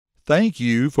Thank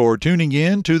you for tuning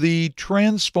in to the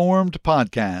Transformed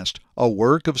Podcast, a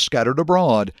work of Scattered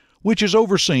Abroad, which is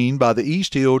overseen by the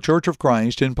East Hill Church of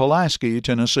Christ in Pulaski,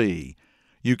 Tennessee.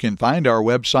 You can find our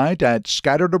website at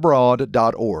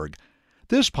scatteredabroad.org.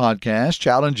 This podcast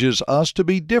challenges us to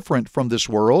be different from this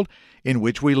world in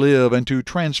which we live and to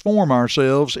transform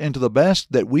ourselves into the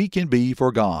best that we can be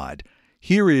for God.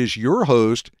 Here is your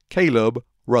host, Caleb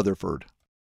Rutherford.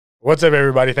 What's up,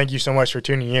 everybody? Thank you so much for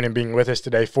tuning in and being with us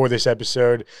today for this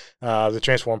episode of the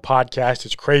Transform Podcast.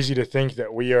 It's crazy to think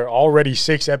that we are already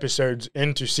 6 episodes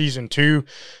into Season 2.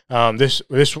 This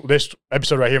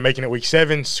episode right here, making it Week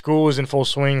 7. School is in full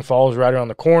swing. Fall is right around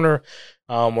the corner.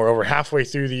 We're over halfway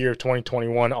through the year of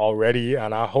 2021 already,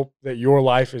 and I hope that your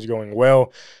life is going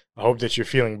well. I hope that you're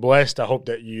feeling blessed. I hope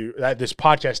that this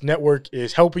podcast network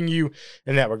is helping you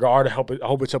in that regard. I hope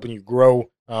it's helping you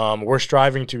grow. We're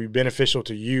striving to be beneficial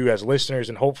to you as listeners,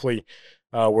 and hopefully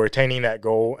we're attaining that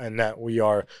goal, and that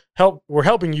we're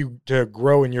helping you to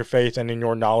grow in your faith and in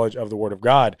your knowledge of the Word of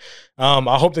God.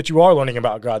 I hope that you are learning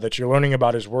about God, that you're learning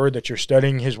about His Word, that you're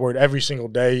studying His Word every single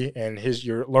day, and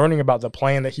you're learning about the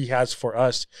plan that He has for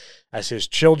us as His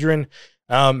children.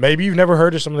 Maybe you've never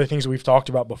heard of some of the things that we've talked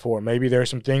about before. Maybe there are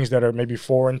some things that are maybe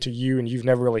foreign to you and you've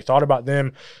never really thought about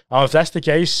them. If that's the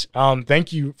case,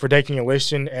 thank you for taking a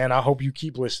listen, and I hope you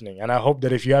keep listening. And I hope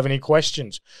that if you have any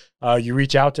questions, you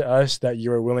reach out to us, that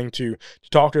you are willing to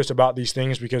talk to us about these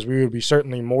things, because we would be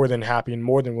certainly more than happy and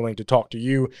more than willing to talk to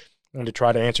you and to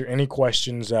try to answer any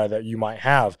questions that you might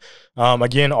have.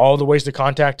 Again, all the ways to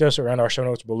contact us are in our show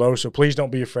notes below, so please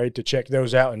don't be afraid to check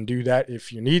those out and do that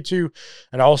if you need to.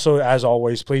 And also, as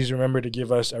always, please remember to give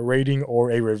us a rating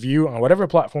or a review on whatever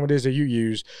platform it is that you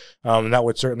use. That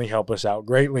would certainly help us out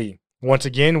greatly. Once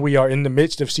again, we are in the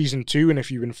midst of Season 2, and if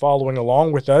you've been following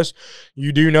along with us,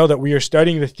 you do know that we are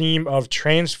studying the theme of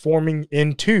transforming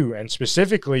into, and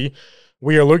specifically,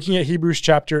 we are looking at Hebrews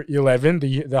chapter 11,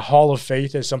 the Hall of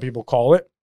Faith, as some people call it.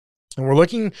 And we're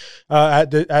looking at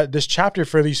this chapter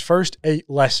for these first 8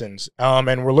 lessons.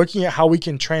 And we're looking at how we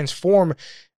can transform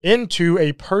into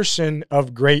a person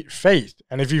of great faith.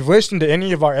 And if you've listened to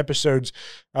any of our episodes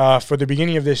for the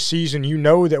beginning of this season, you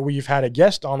know that we've had a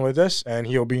guest on with us, and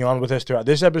he'll be on with us throughout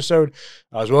this episode,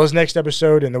 as well as next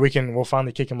episode, and then we'll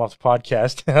finally kick him off the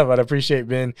podcast. But I appreciate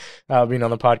Ben being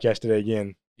on the podcast today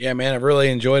again. Yeah, man, I've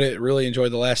really enjoyed it. Really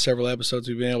enjoyed the last several episodes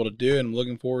we've been able to do, and I'm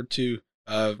looking forward to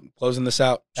closing this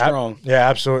out strong. Yeah,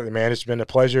 absolutely, man. It's been a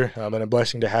pleasure and a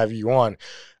blessing to have you on.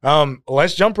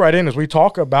 Let's jump right in as we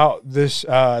talk about this,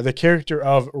 the character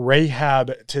of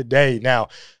Rahab today. Now,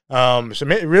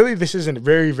 really, this is a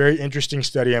very, very interesting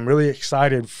study. I'm really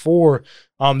excited for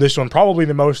this one, probably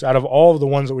the most out of all of the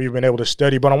ones that we've been able to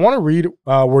study. But I want to read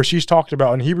where she's talked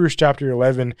about in Hebrews chapter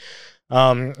 11.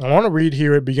 I want to read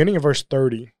here at the beginning of verse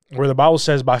 30, where the Bible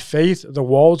says, "By faith the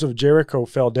walls of Jericho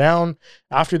fell down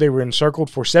after they were encircled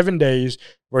for 7 days."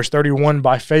 Verse 31,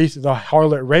 "By faith the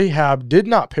harlot Rahab did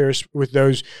not perish with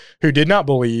those who did not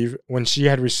believe, when she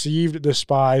had received the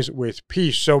spies with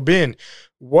peace." So Ben,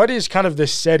 what is kind of the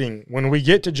setting when we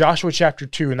get to Joshua chapter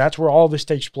 2, and that's where all this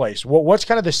takes place? What's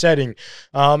kind of the setting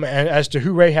and as to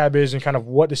who Rahab is and kind of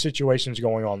what the situation's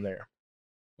going on there?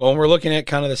 Well, when we're looking at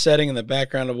kind of the setting and the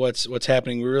background of what's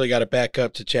happening, we really got to back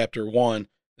up to chapter 1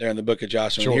 there in the book of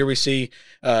Joshua. Sure. And here we see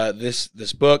this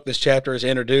chapter is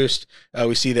introduced.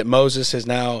 We see that Moses has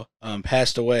now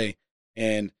passed away,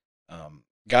 and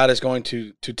God is going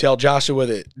to tell Joshua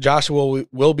that Joshua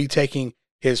will be taking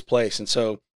his place. And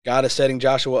so God is setting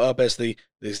Joshua up as the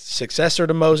successor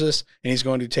to Moses, and he's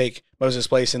going to take Moses'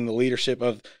 place in the leadership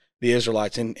of the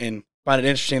Israelites. And find it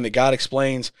interesting that God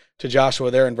explains to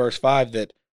Joshua there in verse 5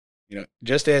 that,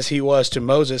 just as he was to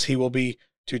Moses, he will be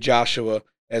to Joshua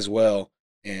as well.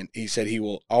 And he said he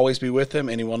will always be with him,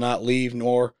 and he will not leave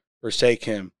nor forsake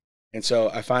him. And so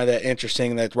I find that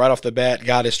interesting that right off the bat,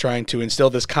 God is trying to instill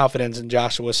this confidence in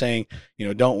Joshua, saying,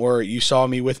 don't worry, you saw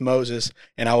me with Moses,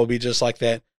 and I will be just like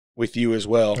that with you as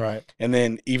well. Right. And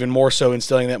then even more so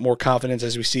instilling that more confidence,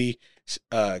 as we see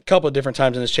a couple of different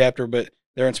times in this chapter, but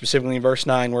there and specifically in verse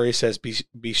 9, where he says,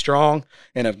 be strong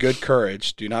and of good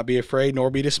courage. Do not be afraid nor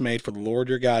be dismayed, for the Lord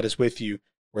your God is with you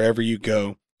wherever you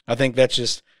go. I think that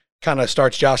just kind of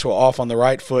starts Joshua off on the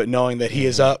right foot, knowing that he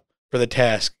is up for the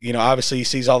task. Obviously he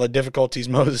sees all the difficulties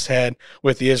Moses had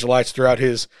with the Israelites throughout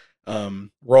his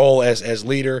role as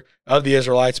leader of the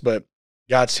Israelites, but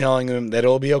God's telling him that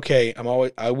it'll be okay.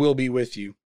 I will be with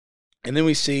you. And then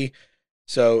we see,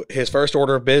 so his first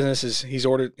order of business is he's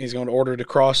going to order to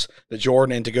cross the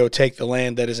Jordan and to go take the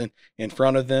land that is in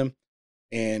front of them.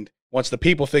 And once the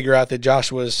people figure out that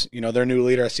Joshua's, their new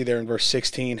leader, I see there in verse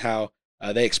 16 how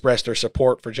they expressed their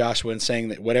support for Joshua and saying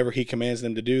that whatever he commands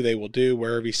them to do, they will do.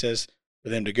 Wherever he says for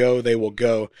them to go, they will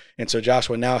go. And so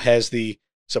Joshua now has the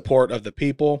support of the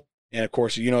people. And of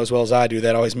course, you know as well as I do,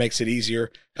 that always makes it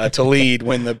easier to lead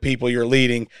when the people you're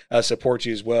leading support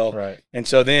you as well. Right. And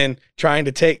so then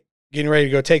getting ready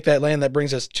to go take that land, that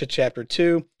brings us to chapter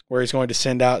 2, where he's going to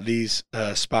send out these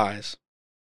spies.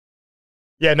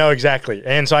 Yeah, no, exactly.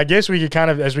 And so I guess we could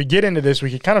kind of, as we get into this, we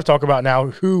could kind of talk about now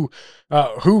who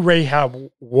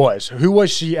Rahab was. Who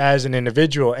was she as an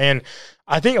individual? And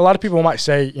I think a lot of people might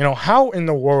say, how in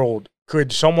the world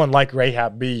could someone like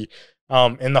Rahab be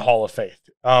in the Hall of Faith?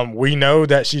 We know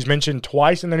that she's mentioned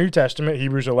twice in the New Testament,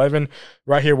 Hebrews 11,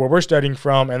 right here where we're studying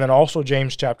from, and then also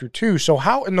James chapter 2. So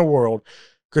how in the world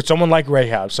could someone like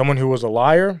Rahab, someone who was a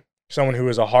liar, someone who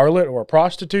is a harlot or a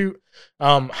prostitute,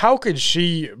 how could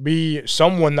she be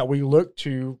someone that we look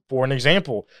to for an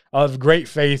example of great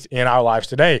faith in our lives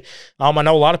today? I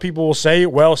know a lot of people will say,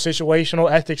 well, situational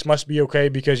ethics must be okay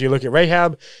because you look at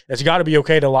Rahab, it's got to be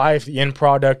okay to lie if the end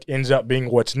product ends up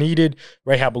being what's needed.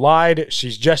 Rahab lied,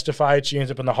 she's justified, she ends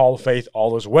up in the Hall of Faith,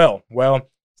 all is well. Well,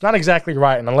 it's not exactly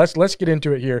right, and let's get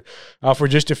into it here for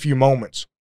just a few moments.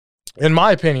 In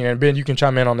my opinion, and Ben, you can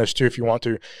chime in on this too if you want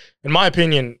to. In my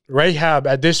opinion, Rahab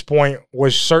at this point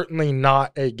was certainly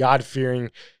not a God-fearing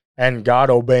and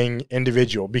God-obeying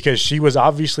individual because she was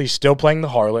obviously still playing the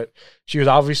harlot. She was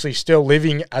obviously still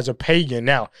living as a pagan.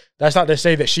 Now, that's not to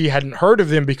say that she hadn't heard of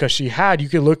them because she had. You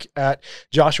could look at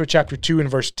Joshua chapter 2 and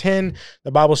verse 10.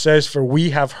 The Bible says, "For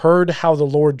we have heard how the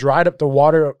Lord dried up the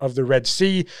water of the Red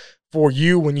Sea for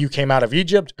you when you came out of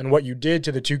Egypt, and what you did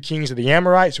to the two kings of the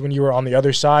Amorites when you were on the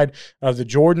other side of the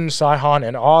Jordan, Sihon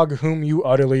and Og, whom you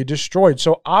utterly destroyed."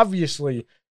 So obviously,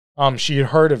 she had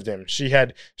heard of them. She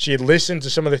had listened to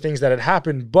some of the things that had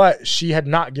happened, but she had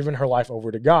not given her life over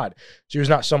to God. She was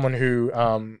not someone who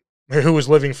was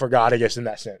living for God, I guess, in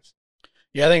that sense.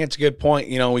 Yeah, I think it's a good point.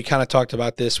 We kind of talked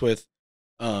about this with,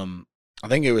 I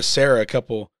think it was Sarah a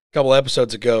couple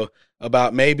episodes ago,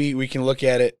 about maybe we can look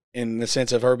at it in the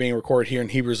sense of her being recorded here in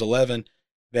Hebrews 11,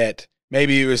 that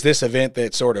maybe it was this event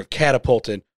that sort of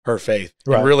catapulted her faith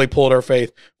and really pulled her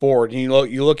faith forward. And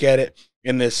you look at it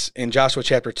in Joshua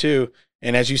chapter 2,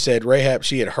 and as you said, Rahab,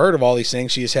 she had heard of all these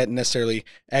things. She just hadn't necessarily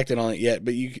acted on it yet.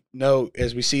 But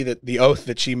as we see that the oath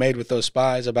that she made with those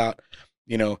spies about,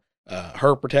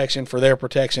 her protection for their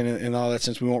protection and all that,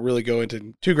 since we won't really go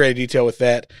into too great detail with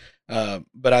that.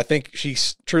 But I think she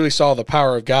truly saw the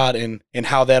power of God and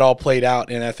how that all played out.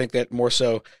 And I think that more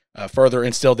so further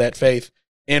instilled that faith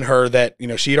in her that,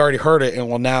 she had already heard it. And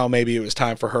well, now maybe it was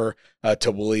time for her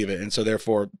to believe it. And so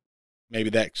therefore, maybe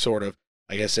that sort of,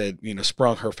 like I said,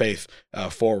 sprung her faith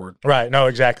forward. Right. No,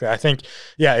 exactly. I think,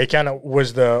 it kind of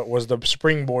was the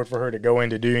springboard for her to go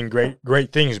into doing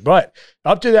great things. But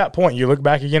up to that point, you look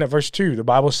back again at verse 2, the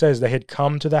Bible says they had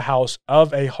come to the house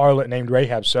of a harlot named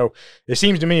Rahab. So it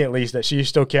seems to me, at least, that she's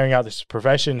still carrying out this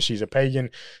profession. She's a pagan.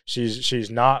 She's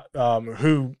not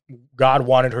who God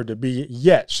wanted her to be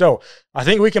yet. So I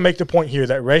think we can make the point here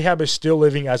that Rahab is still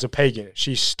living as a pagan.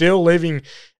 She's still living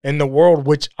in the world,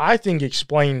 which I think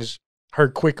explains her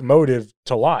quick motive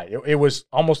to lie. It was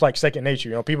almost like second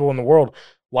nature. People in the world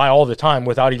lie all the time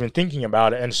without even thinking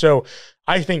about it. And so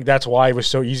I think that's why it was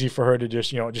so easy for her to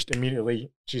just immediately,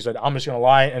 she said, I'm just going to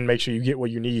lie and make sure you get what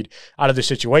you need out of the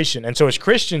situation. And so as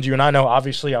Christians, you and I know,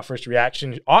 obviously our first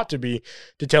reaction ought to be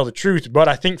to tell the truth. But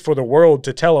I think for the world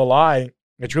to tell a lie,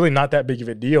 it's really not that big of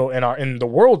a deal in the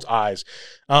world's eyes.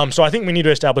 So I think we need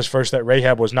to establish first that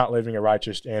Rahab was not living a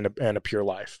righteous and a pure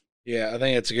life. Yeah, I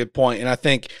think that's a good point. And I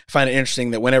find it interesting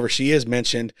that whenever she is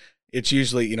mentioned, it's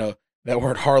usually, that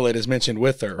word harlot is mentioned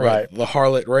with her, right? The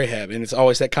harlot Rahab. And it's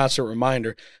always that constant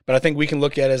reminder. But I think we can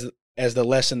look at it as the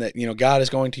lesson that, God is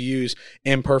going to use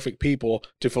imperfect people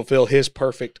to fulfill his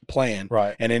perfect plan,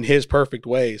 right? And in his perfect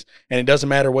ways. And it doesn't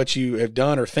matter what you have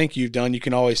done or think you've done, you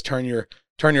can always turn your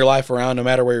life around no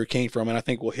matter where you came from. And I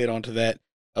think we'll hit onto that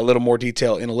a little more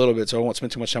detail in a little bit, so I won't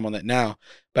spend too much time on that now.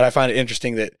 But I find it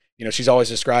interesting that, she's always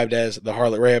described as the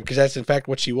harlot Rahab, because that's in fact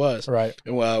what she was, right?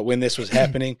 When this was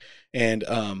happening. And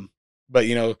but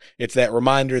it's that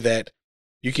reminder that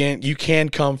you can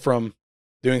come from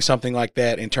doing something like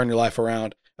that and turn your life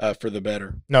around for the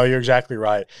better. No, you're exactly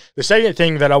right. The second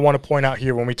thing that I want to point out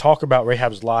here when we talk about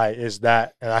Rahab's lie is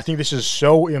that, and I think this is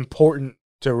so important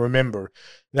to remember,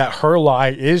 that her lie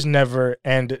is never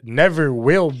and never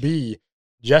will be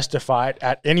justified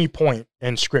at any point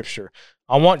in Scripture.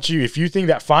 I want you, if you think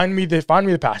that, find me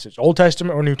the passage, Old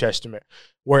Testament or New Testament,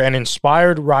 where an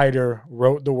inspired writer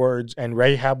wrote the words, and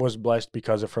Rahab was blessed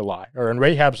because of her lie, and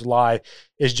Rahab's lie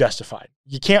is justified.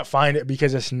 You can't find it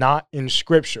because it's not in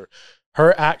Scripture.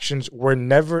 her actions were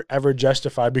never, ever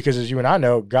justified because, as you and I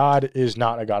know, God is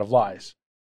not a God of lies.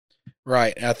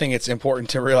 Right. And I think it's important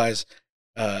to realize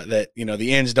that,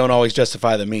 the ends don't always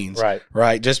justify the means. Right.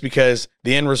 Right. Just because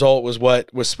the end result was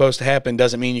what was supposed to happen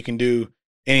doesn't mean you can do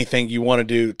anything you want to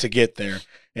do to get there.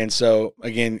 And so,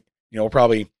 again, we'll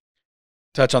probably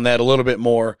touch on that a little bit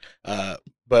more,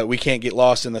 but we can't get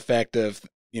lost in the fact of,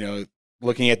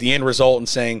 looking at the end result and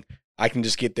saying, I can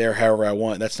just get there however I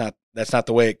want. That's not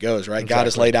the way it goes, right? Exactly. God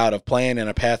has laid out a plan and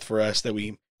a path for us that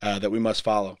we must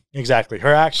follow. Exactly.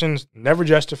 Her actions never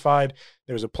justified.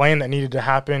 There was a plan that needed to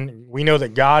happen. We know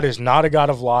that God is not a God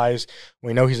of lies.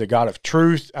 We know he's a God of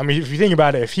truth. I mean, if you think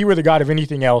about it, if he were the God of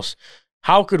anything else,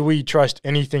 how could we trust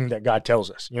anything that God tells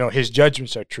us? His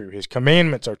judgments are true. His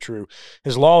commandments are true.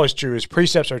 His law is true. His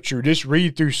precepts are true. Just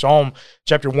read through Psalm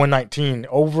chapter 119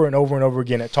 over and over and over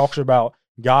again. It talks about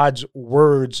God's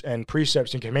words and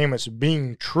precepts and commandments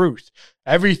being truth.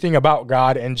 Everything about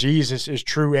God and Jesus is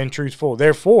true and truthful.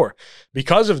 Therefore,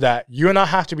 because of that, you and I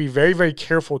have to be very, very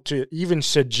careful to even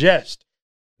suggest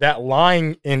that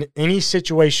lying in any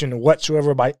situation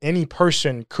whatsoever by any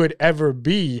person could ever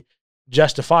be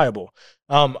justifiable.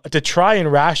 To try and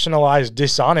rationalize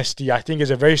dishonesty, I think,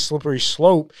 is a very slippery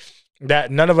slope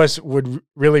that none of us would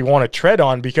really want to tread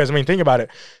on because, think about it.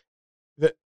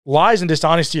 Lies and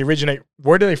dishonesty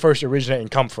where do they first originate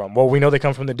and come from? Well, we know they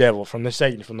come from the devil, from the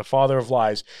Satan, from the father of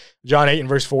lies. John 8 and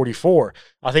verse 44.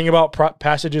 I think about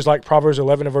passages like Proverbs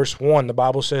 11 and verse 1. The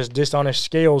Bible says, dishonest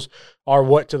scales are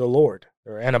what to the Lord?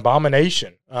 They're an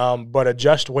abomination, but a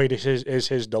just weight is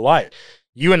his delight.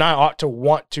 You and I ought to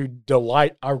want to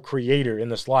delight our Creator in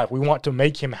this life. We want to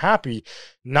make him happy,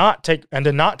 not take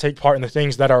part in the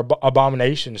things that are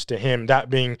abominations to him, that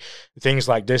being things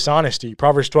like dishonesty.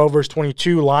 Proverbs 12, verse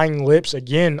 22, lying lips,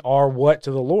 again, are what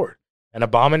to the Lord? An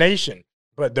abomination.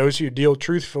 But those who deal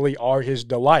truthfully are his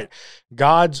delight.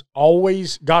 God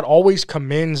always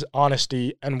commends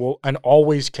honesty and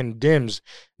always condemns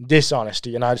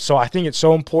dishonesty. So I think it's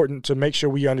so important to make sure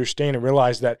we understand and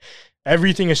realize that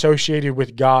everything associated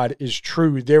with God is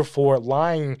true. Therefore,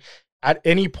 lying at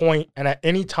any point and at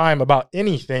any time about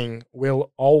anything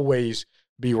will always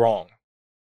be wrong.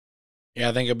 Yeah,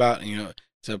 I think about,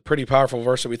 it's a pretty powerful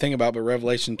verse that we think about, but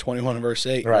Revelation 21 and verse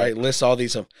 8, right? Lists all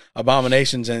these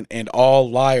abominations and all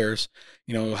liars,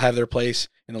 have their place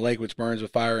in the lake which burns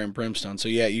with fire and brimstone. So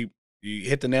yeah, you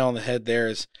hit the nail on the head there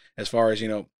as far as,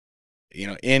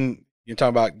 you're talking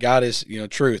about God is,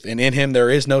 truth, and in him there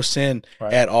is no sin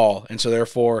at all. And so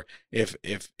therefore, if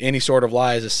any sort of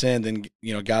lie is a sin, then,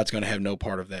 God's going to have no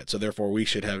part of that. So therefore we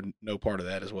should have no part of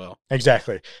that as well.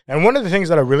 Exactly. And one of the things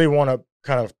that I really want to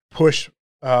kind of push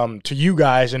to you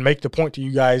guys and make the point to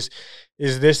you guys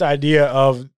is this idea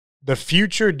of the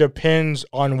future depends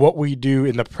on what we do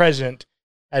in the present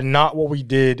and not what we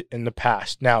did in the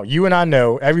past. Now, you and I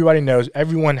know, everybody knows,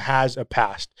 everyone has a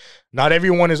past. Not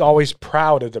everyone is always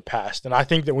proud of the past. And I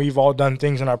think that we've all done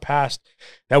things in our past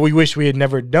that we wish we had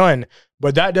never done.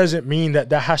 But that doesn't mean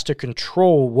that has to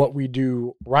control what we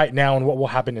do right now and what will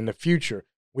happen in the future.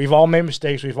 We've all made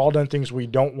mistakes. We've all done things we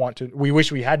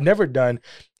wish we had never done.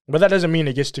 But that doesn't mean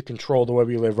it gets to control the way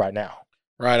we live right now.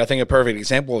 Right. I think a perfect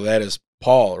example of that is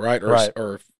Paul, right?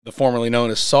 Or the formerly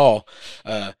known as Saul.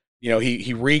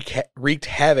 He wreaked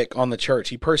havoc on the church.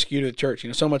 He persecuted the church,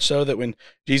 so much so that when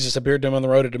Jesus appeared to him on the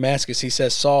road to Damascus, he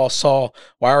says, Saul, Saul,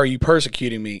 why are you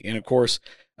persecuting me? And of course,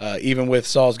 even with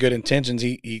Saul's good intentions,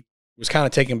 he was kind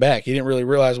of taken back. He didn't really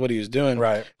realize what he was doing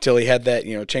until he had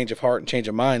that, change of heart and change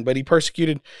of mind. But he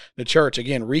persecuted the church,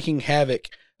 again, wreaking havoc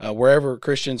wherever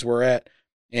Christians were at.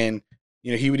 And,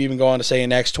 he would even go on to say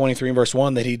in Acts 23 and verse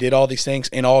 1 that he did all these things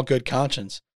in all good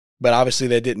conscience. But obviously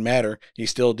that didn't matter. He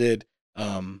still did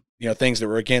things that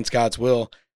were against God's will.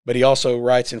 But he also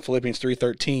writes in Philippians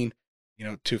 3:13,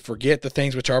 to forget the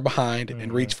things which are behind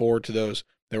and reach forward to those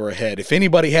that were ahead. If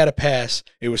anybody had a pass,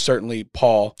 it was certainly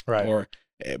Paul, or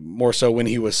more so when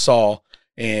he was Saul.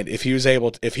 And if he's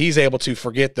able to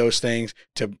forget those things,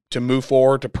 to move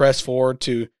forward, to press forward,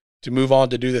 to move on,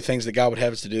 to do the things that God would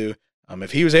have us to do.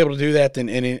 If he was able to do that, then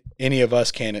any of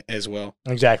us can as well.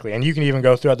 Exactly. And you can even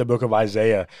go throughout the book of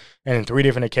Isaiah. And in 3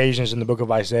 different occasions in the book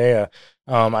of Isaiah,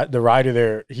 the writer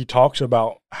there, he talks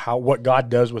about what God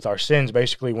does with our sins.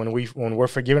 Basically, when we're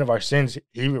forgiven of our sins,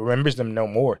 he remembers them no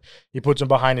more. He puts them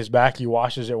behind his back. He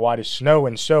washes it white as snow.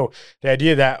 And so the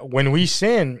idea that when we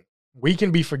sin, we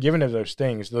can be forgiven of those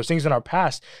things. Those things in our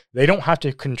past, they don't have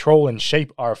to control and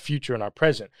shape our future and our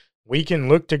present. we can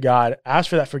look to God, ask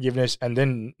for that forgiveness, and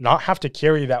then not have to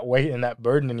carry that weight and that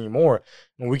burden anymore.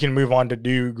 And we can move on to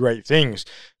do great things.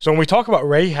 So when we talk about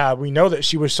Rahab, we know that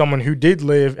she was someone who did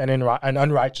live an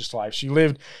unrighteous life. She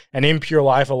lived an impure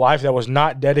life, a life that was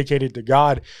not dedicated to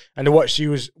God and to what she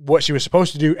was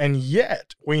supposed to do. And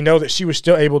yet we know that she was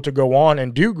still able to go on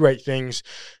and do great things.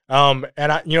 There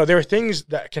are things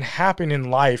that can happen in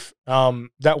life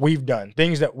that we've done,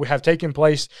 things that have taken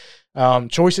place,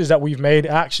 choices that we've made,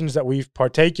 actions that we've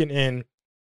partaken in,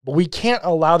 but we can't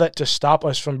allow that to stop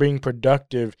us from being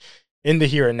productive in the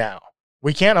here and now.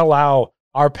 We can't allow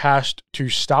our past to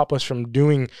stop us from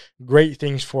doing great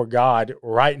things for God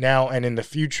right now and in the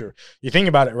future. You think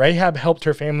about it, Rahab helped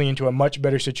her family into a much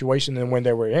better situation than when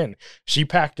they were in. She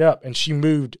packed up and she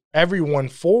moved everyone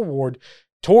forward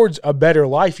towards a better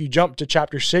life. You jump to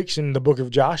chapter 6 in the book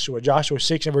of Joshua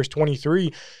 6 and verse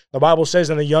 23, the Bible says,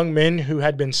 and the young men who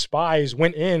had been spies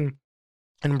went in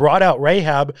and brought out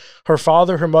Rahab, her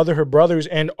father, her mother, her brothers,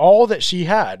 and all that she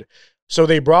had. So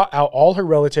they brought out all her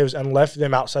relatives and left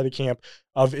them outside the camp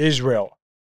of Israel.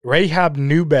 Rahab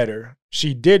knew better.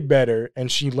 She did better,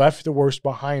 and she left the worst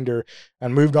behind her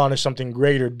and moved on to something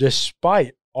greater,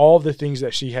 despite all the things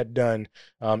that she had done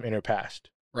in her past.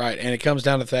 Right, and it comes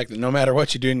down to the fact that no matter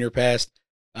what you do in your past,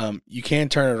 you can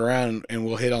turn it around, and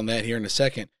we'll hit on that here in a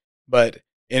second. And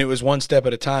it was one step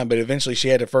at a time, but eventually she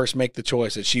had to first make the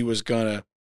choice that she was going to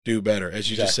do better, as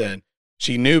you just said.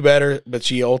 She knew better, but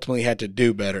she ultimately had to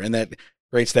do better, and that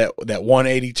creates that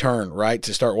 180 turn, right,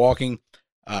 to start walking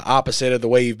opposite of the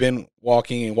way you've been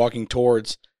walking and walking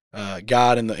towards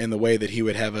God in the way that he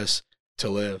would have us to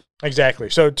live. Exactly.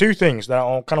 So two things that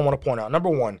I kind of want to point out. Number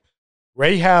one,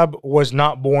 Rahab was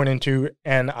not born into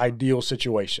an ideal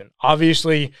situation.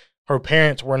 Obviously, her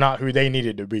parents were not who they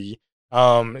needed to be.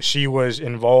 She was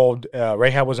involved,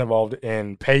 Rahab was involved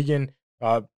in pagan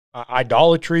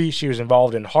idolatry. She was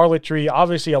involved in harlotry.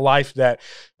 Obviously, a life that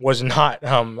was not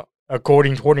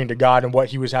according to God and what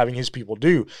he was having his people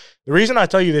do. The reason I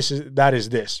tell you this is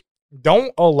this.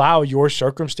 Don't allow your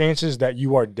circumstances that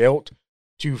you are dealt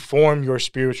to form your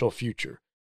spiritual future.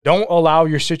 Don't allow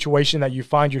your situation that you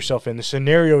find yourself in, the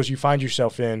scenarios you find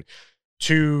yourself in,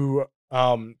 to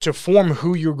form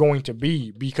who you're going to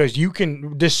be, because you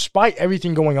can, despite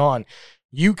everything going on,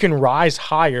 you can rise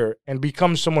higher and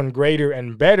become someone greater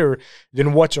and better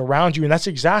than what's around you. And that's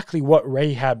exactly what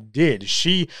Rahab did.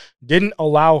 She didn't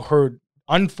allow her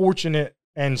unfortunate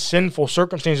and sinful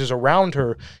circumstances around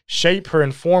her shape her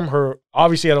and form her,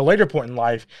 obviously at a later point in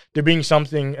life, to being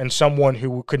something and someone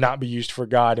who could not be used for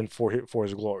God and for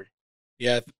his glory.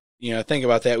 Yeah, think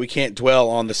about that. We can't dwell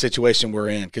on the situation we're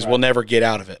in because we'll never get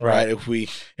out of it, right? If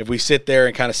we sit there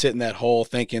and kind of sit in that hole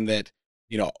thinking that,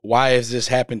 why has this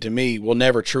happened to me? We'll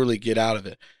never truly get out of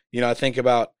it. I think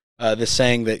about this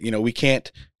saying that, we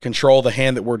can't control the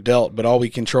hand that we're dealt, but all we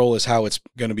control is how it's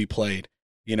going to be played.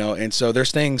 And so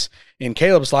there's things in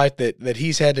Caleb's life that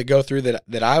he's had to go through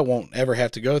that I won't ever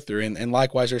have to go through. And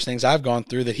likewise, there's things I've gone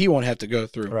through that he won't have to go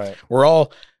through. Right. We're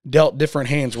all dealt different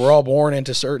hands. We're all born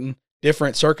into certain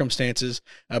different circumstances,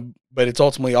 but it's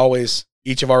ultimately always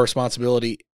each of our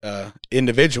responsibility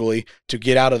individually to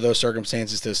get out of those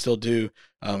circumstances to still do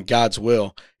God's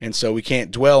will. And so we can't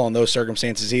dwell on those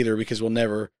circumstances either, because we'll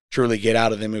never truly get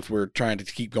out of them if we're trying to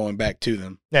keep going back to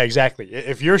them. Yeah, exactly.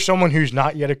 If you're someone who's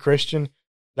not yet a Christian,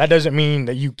 that doesn't mean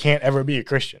that you can't ever be a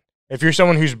Christian. If you're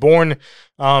someone who's born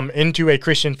into a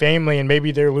Christian family and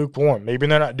maybe they're lukewarm, maybe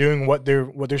they're not doing what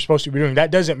they're supposed to be doing,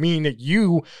 that doesn't mean that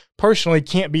you personally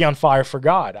can't be on fire for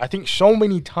God. I think so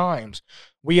many times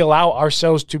we allow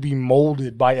ourselves to be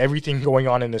molded by everything going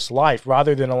on in this life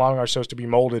rather than allowing ourselves to be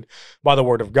molded by the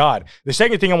Word of God. The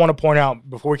second thing I want to point out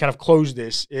before we kind of close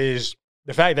this is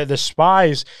the fact that the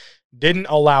spies didn't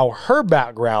allow her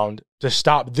background to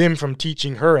stop them from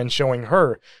teaching her and showing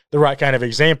her the right kind of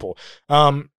example.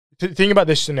 Think about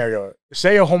this scenario.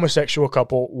 Say a homosexual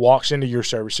couple walks into your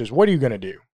services. What are you going to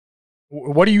do?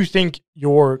 What do you think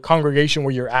your congregation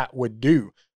where you're at would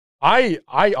do? I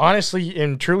honestly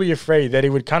am truly afraid that it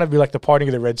would kind of be like the parting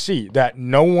of the Red Sea, that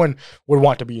no one would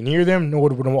want to be near them, no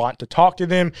one would want to talk to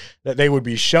them, that they would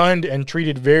be shunned and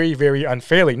treated very, very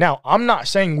unfairly. Now, I'm not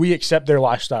saying we accept their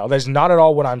lifestyle. That's not at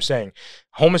all what I'm saying.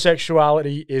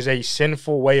 Homosexuality is a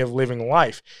sinful way of living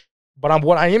life. But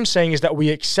what I am saying is that we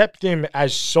accept them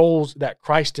as souls that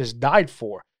Christ has died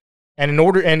for. And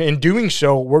in doing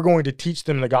so, we're going to teach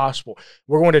them the gospel.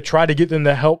 We're going to try to get them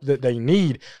the help that they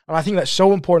need. And I think that's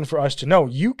so important for us to know.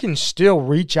 You can still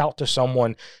reach out to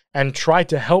someone and try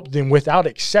to help them without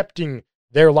accepting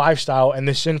their lifestyle and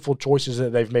the sinful choices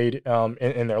that they've made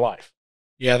in their life.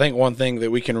 Yeah, I think one thing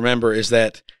that we can remember is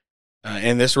that,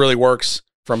 and this really works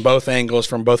from both angles,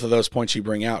 from both of those points you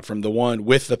bring out, from the one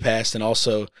with the past and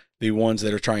also the ones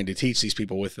that are trying to teach these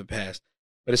people with the past.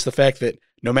 But it's the fact that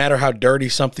no matter how dirty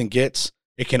something gets,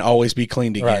 it can always be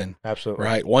cleaned again. Right, absolutely.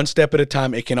 Right? One step at a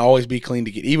time, it can always be cleaned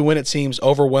again. Even when it seems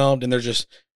overwhelmed and there's just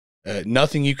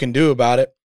nothing you can do about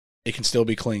it, it can still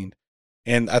be cleaned.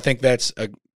 And I think that's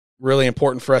really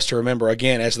important for us to remember,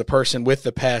 again, as the person with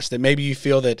the past, that maybe you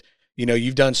feel that,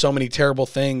 you've done so many terrible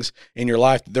things in your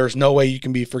life, there's no way you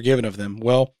can be forgiven of them.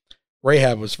 Well,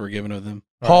 Rahab was forgiven of them.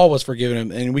 Right. Paul was forgiven of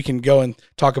them. And we can go and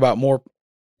talk about more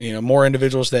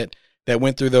individuals that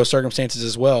went through those circumstances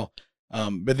as well.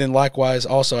 But then likewise,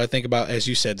 also, I think about, as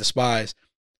you said, the spies,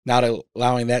 not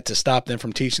allowing that to stop them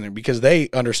from teaching them, because they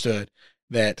understood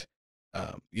that,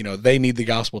 they need the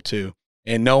gospel too.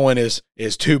 And no one is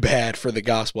too bad for the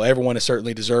gospel. Everyone is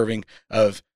certainly deserving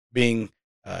of being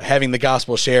having the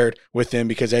gospel shared with them,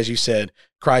 because, as you said,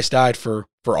 Christ died for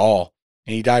all,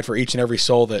 and he died for each and every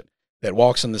soul that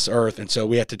walks on this earth. And so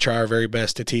we have to try our very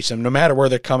best to teach them, no matter where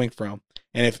they're coming from.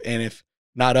 And if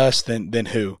not us, then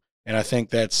who? And I think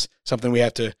that's something we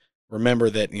have to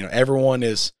remember, that everyone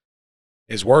is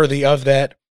worthy of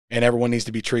that, and everyone needs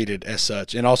to be treated as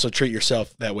such, and also treat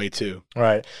yourself that way too.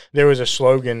 Right. There was a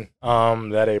slogan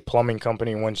that a plumbing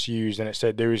company once used, and it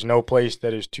said, "There is no place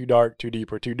that is too dark, too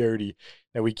deep, or too dirty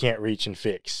that we can't reach and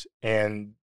fix."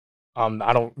 And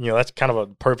I don't, that's kind of a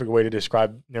perfect way to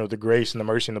describe, the grace and the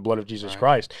mercy and the blood of Jesus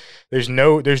Christ. There's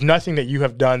nothing that you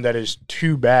have done that is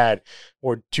too bad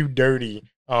or too dirty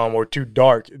or too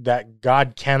dark that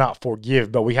God cannot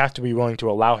forgive, but we have to be willing to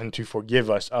allow him to forgive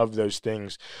us of those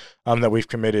things that we've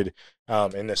committed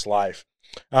in this life.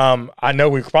 I know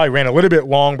we probably ran a little bit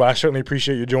long, but I certainly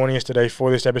appreciate you joining us today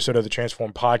for this episode of the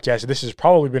Transform Podcast. This has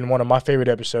probably been one of my favorite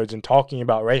episodes in talking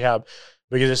about Rahab,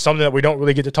 because it's something that we don't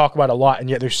really get to talk about a lot, and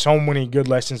yet there's so many good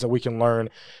lessons that we can learn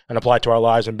and apply to our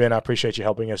lives. And Ben, I appreciate you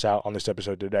helping us out on this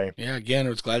episode today. Yeah, again, I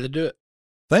was glad to do it.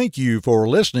 Thank you for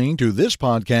listening to this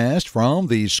podcast from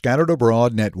the Scattered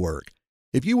Abroad Network.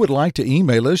 If you would like to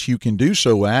email us, you can do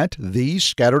so at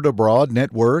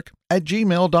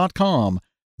thescatteredabroadnetwork@gmail.com.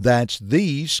 That's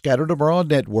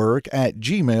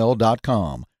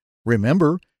thescatteredabroadnetwork@gmail.com.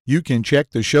 Remember, you can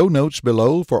check the show notes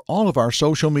below for all of our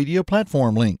social media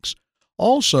platform links.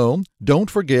 Also, don't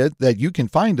forget that you can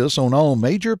find us on all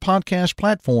major podcast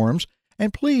platforms,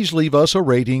 and please leave us a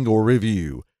rating or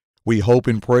review. We hope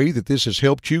and pray that this has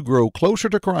helped you grow closer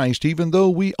to Christ, even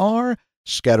though we are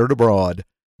scattered abroad.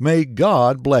 May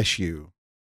God bless you.